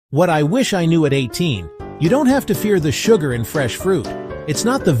What I wish I knew at 18, you don't have to fear the sugar in fresh fruit. It's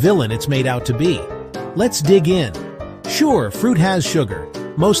not the villain it's made out to be. Let's dig in. Sure, fruit has sugar,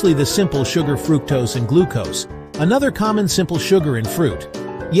 mostly the simple sugar fructose and glucose, another common simple sugar in fruit.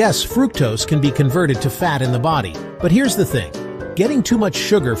 Yes, fructose can be converted to fat in the body, but here's the thing. Getting too much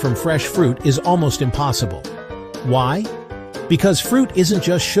sugar from fresh fruit is almost impossible. Why? Because fruit isn't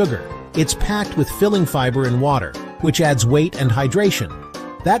just sugar. It's packed with filling fiber and water, which adds weight and hydration.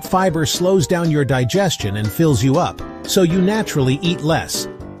 That fiber slows down your digestion and fills you up, so you naturally eat less.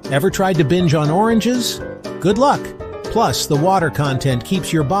 Ever tried to binge on oranges? Good luck! Plus, the water content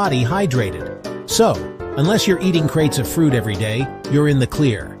keeps your body hydrated. So, unless you're eating crates of fruit every day, you're in the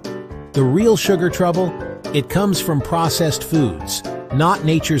clear. The real sugar trouble? It comes from processed foods, not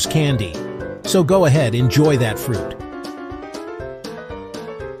nature's candy. So go ahead, enjoy that fruit.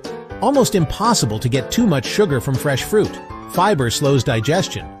 Almost impossible to get too much sugar from fresh fruit. Fiber slows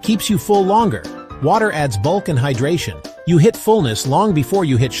digestion, keeps you full longer. Water adds bulk and hydration. You hit fullness long before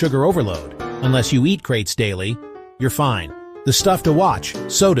you hit sugar overload. Unless you eat crates daily, you're fine. The stuff to watch: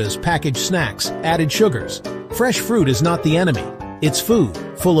 sodas, packaged snacks, added sugars. Fresh fruit is not the enemy. It's food,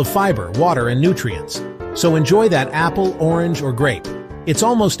 full of fiber, water, and nutrients. So enjoy that apple, orange, or grape. It's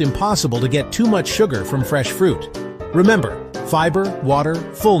almost impossible to get too much sugar from fresh fruit. Remember, fiber, water,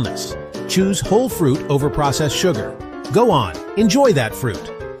 fullness. Choose whole fruit over processed sugar. Go on, enjoy that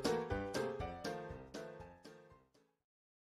fruit.